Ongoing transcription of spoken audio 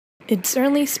It's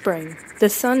early spring. The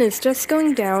sun is just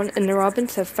going down and the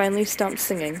robins have finally stopped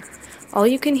singing. All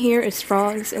you can hear is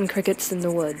frogs and crickets in the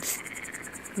woods.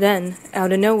 Then,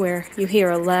 out of nowhere, you hear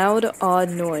a loud,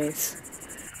 odd noise.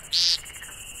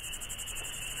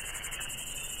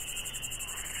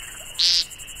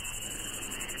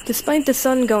 Despite the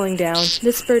sun going down,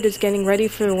 this bird is getting ready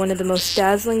for one of the most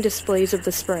dazzling displays of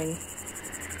the spring.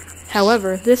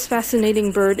 However, this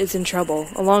fascinating bird is in trouble,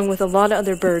 along with a lot of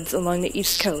other birds along the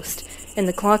East Coast, and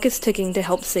the clock is ticking to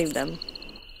help save them.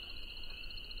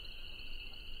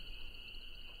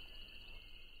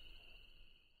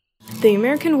 The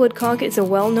American woodcock is a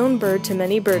well-known bird to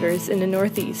many birders in the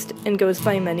Northeast and goes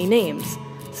by many names,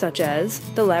 such as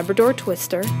the Labrador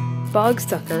twister,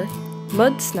 bogsucker,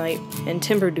 mud snipe, and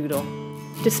timberdoodle.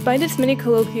 Despite its many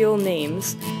colloquial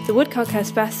names, the woodcock has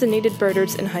fascinated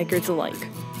birders and hikers alike.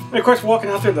 And of course, walking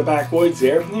out there in the backwoods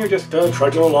there, and you're just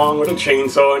trudging along with a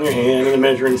chainsaw in your hand and a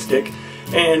measuring stick,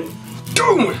 and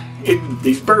boom!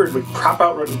 These birds would crop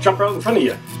out and jump out in front of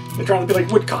you. They're trying to be like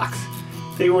woodcocks.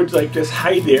 They would just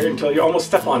hide there until you almost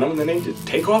step on them, and then they just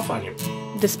take off on you.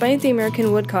 Despite the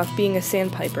American woodcock being a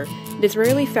sandpiper, it is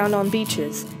rarely found on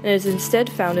beaches, and is instead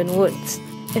found in woods.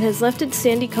 It has left its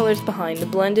sandy colors behind to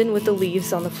blend in with the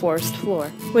leaves on the forest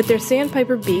floor. With their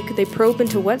sandpiper beak, they probe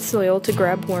into wet soil to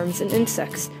grab worms and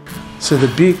insects. So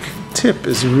the beak tip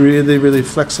is really, really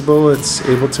flexible. It's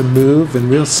able to move and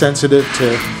real sensitive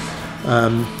to,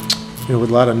 with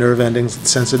a lot of nerve endings,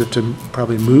 it's sensitive to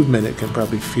probably movement. It can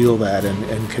probably feel that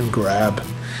and can grab.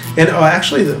 And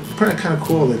actually, the part kind of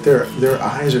cool that their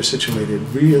eyes are situated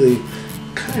really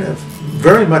kind of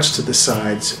very much to the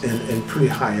sides and pretty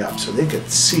high up, so they could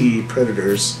see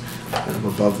predators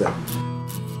above them.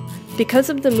 Because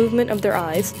of the movement of their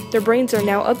eyes, their brains are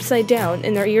now upside down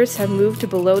and their ears have moved to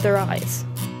below their eyes.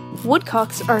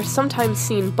 Woodcocks are sometimes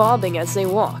seen bobbing as they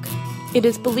walk. It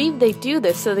is believed they do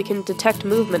this so they can detect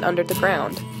movement under the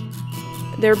ground.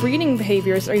 Their breeding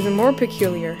behaviors are even more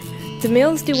peculiar. The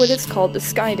males do what is called the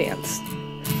sky dance.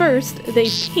 First, they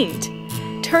paint,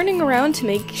 turning around to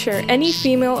make sure any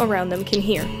female around them can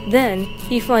hear. Then,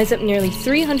 he flies up nearly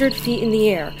 300 feet in the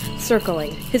air,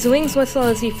 circling. His wings whistle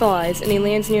as he flies, and he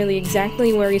lands nearly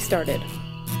exactly where he started.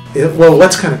 Well,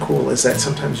 what's kind of cool is that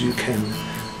sometimes you can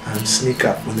sneak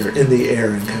up when they're in the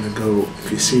air and kind of go,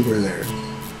 if you see where they're,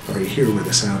 or you hear where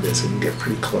the sound is, and get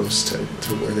pretty close to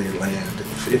where they land,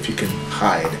 if you can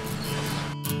hide.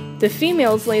 The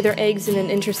females lay their eggs in an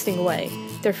interesting way.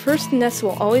 Their first nest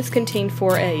will always contain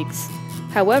 4 eggs.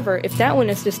 However, if that one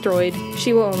is destroyed,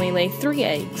 she will only lay 3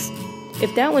 eggs.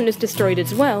 If that one is destroyed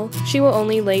as well, she will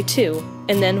only lay 2,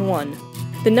 and then 1.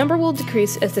 The number will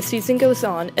decrease as the season goes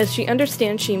on, as she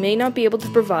understands she may not be able to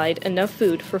provide enough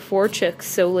food for 4 chicks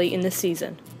so late in the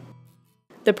season.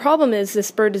 The problem is this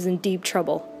bird is in deep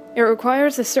trouble. It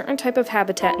requires a certain type of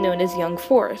habitat known as young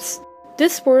forests.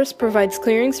 This forest provides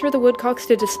clearings for the woodcocks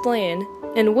to display in,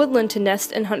 and woodland to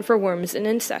nest and hunt for worms and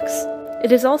insects.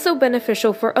 It is also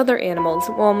beneficial for other animals,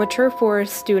 while mature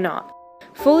forests do not.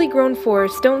 Fully grown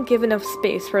forests don't give enough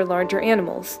space for larger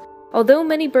animals. Although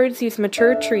many birds use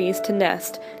mature trees to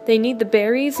nest, they need the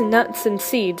berries, nuts, and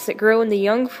seeds that grow in the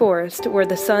young forest where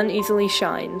the sun easily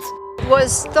shines. It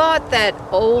was thought that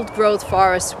old-growth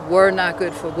forests were not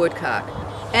good for woodcock,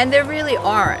 and they really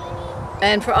aren't,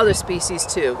 and for other species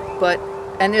too.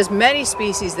 And there's many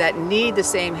species that need the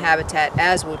same habitat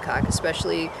as woodcock,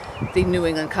 especially the New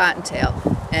England cottontail,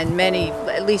 and many,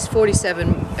 at least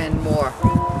 47 and more.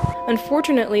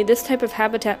 Unfortunately, this type of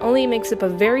habitat only makes up a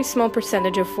very small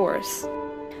percentage of forests.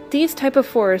 These type of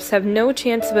forests have no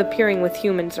chance of appearing with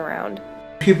humans around.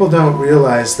 People don't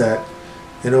realize that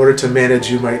in order to manage,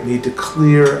 you might need to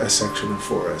clear a section of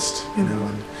forest,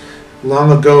 and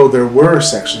long ago there were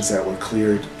sections that were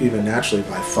cleared even naturally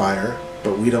by fire.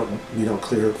 But we don't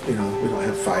clear, we don't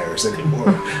have fires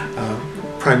anymore,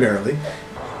 primarily.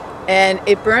 And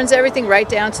it burns everything right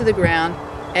down to the ground,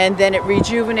 and then it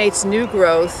rejuvenates new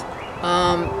growth.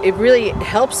 It really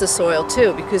helps the soil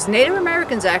too, because Native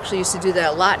Americans actually used to do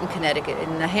that a lot in Connecticut, in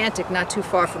Nahantic, not too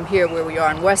far from here where we are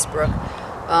in Westbrook.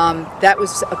 That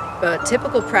was a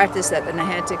typical practice that the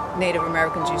Nahantic Native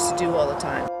Americans used to do all the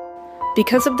time.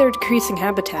 Because of their decreasing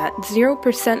habitat,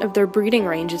 0% of their breeding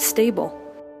range is stable.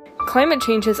 Climate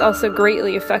change has also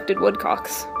greatly affected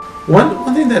woodcocks.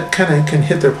 One thing that kind of can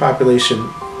hit their population,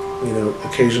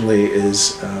 occasionally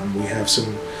is we have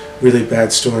some really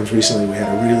bad storms. Recently we had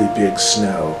a really big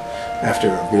snow after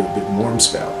a really big warm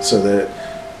spell, so that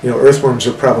earthworms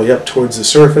are probably up towards the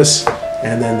surface,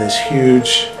 and then this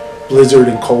huge blizzard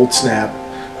and cold snap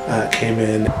came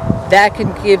in. That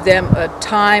can give them a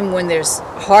time when there's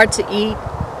hard to eat,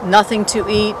 nothing to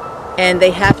eat, and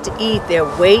they have to eat their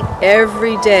weight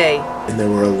every day. And there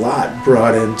were a lot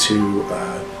brought into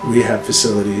rehab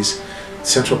facilities.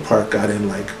 Central Park got in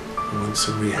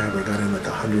some rehabber got in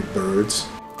 100 birds.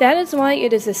 That is why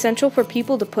it is essential for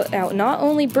people to put out not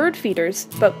only bird feeders,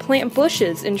 but plant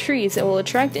bushes and trees that will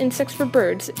attract insects for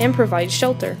birds and provide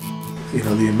shelter.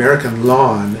 The American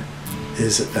lawn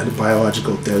is a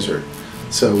biological desert,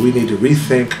 so we need to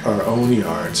rethink our own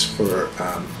yards for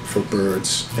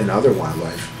birds and other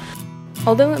wildlife.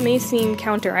 Although it may seem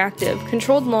counteractive,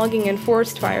 controlled logging and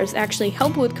forest fires actually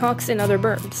help woodcocks and other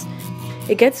birds.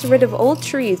 It gets rid of old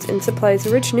trees and supplies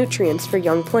rich nutrients for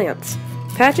young plants.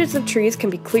 Patches of trees can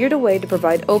be cleared away to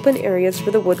provide open areas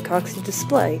for the woodcocks to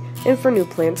display and for new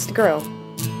plants to grow.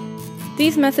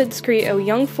 These methods create a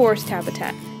young forest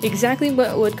habitat, exactly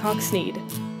what woodcocks need.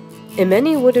 In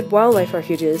many wooded wildlife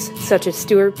refuges, such as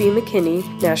Stuart B.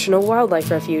 McKinney National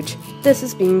Wildlife Refuge, this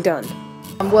is being done.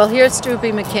 Well, here at Stuart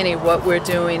B. McKinney, what we're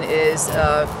doing is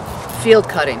field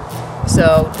cutting.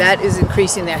 So that is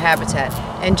increasing their habitat.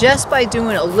 And just by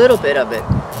doing a little bit of it,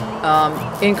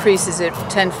 increases it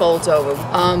tenfold over.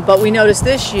 But we noticed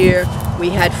this year we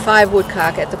had 5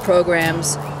 woodcock at the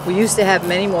programs. We used to have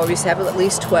many more. We used to have at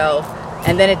least 12.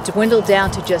 And then it dwindled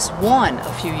down to just 1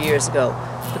 a few years ago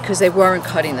because they weren't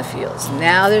cutting the fields.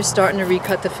 Now they're starting to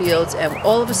recut the fields, and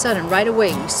all of a sudden, right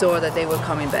away, we saw that they were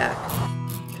coming back.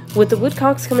 With the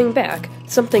woodcocks coming back,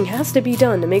 something has to be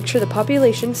done to make sure the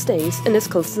population stays and is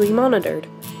closely monitored.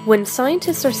 When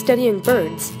scientists are studying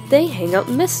birds, they hang up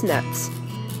mist nets.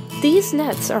 These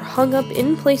nets are hung up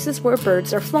in places where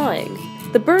birds are flying.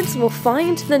 The birds will fly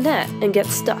into the net and get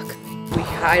stuck. We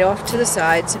hide off to the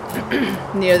sides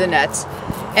near the nets,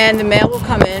 and the male will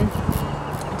come in,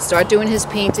 start doing his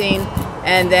painting,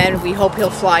 and then we hope he'll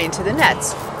fly into the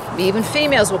nets. Even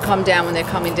females will come down. When they're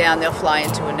coming down, they'll fly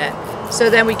into a net. So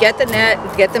then we get the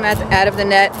net, get them out of the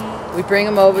net, we bring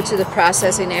them over to the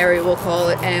processing area, we'll call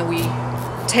it, and we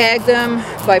tag them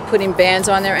by putting bands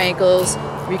on their ankles,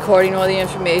 recording all the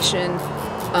information,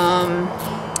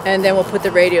 and then we'll put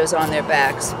the radios on their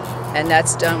backs. And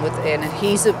that's done with an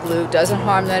adhesive glue, doesn't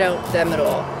harm them at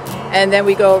all. And then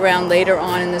we go around later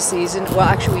on in the season, well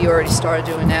actually we already started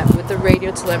doing that with the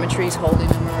radio telemetries, holding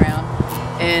them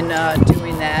around and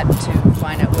doing that to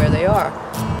find out where they are.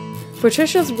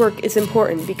 Patricia's work is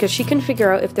important because she can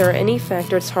figure out if there are any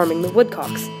factors harming the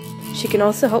woodcocks. She can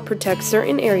also help protect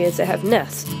certain areas that have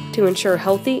nests to ensure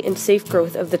healthy and safe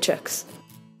growth of the chicks.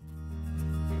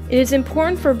 It is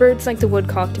important for birds like the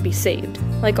woodcock to be saved.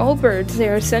 Like all birds, they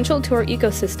are essential to our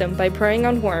ecosystem by preying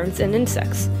on worms and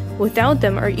insects. Without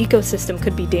them, our ecosystem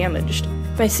could be damaged.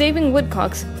 By saving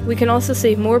woodcocks, we can also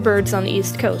save more birds on the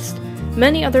East Coast.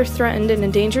 Many other threatened and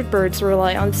endangered birds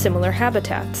rely on similar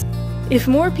habitats. If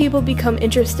more people become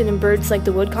interested in birds like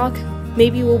the woodcock,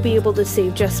 maybe we'll be able to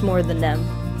save just more than them.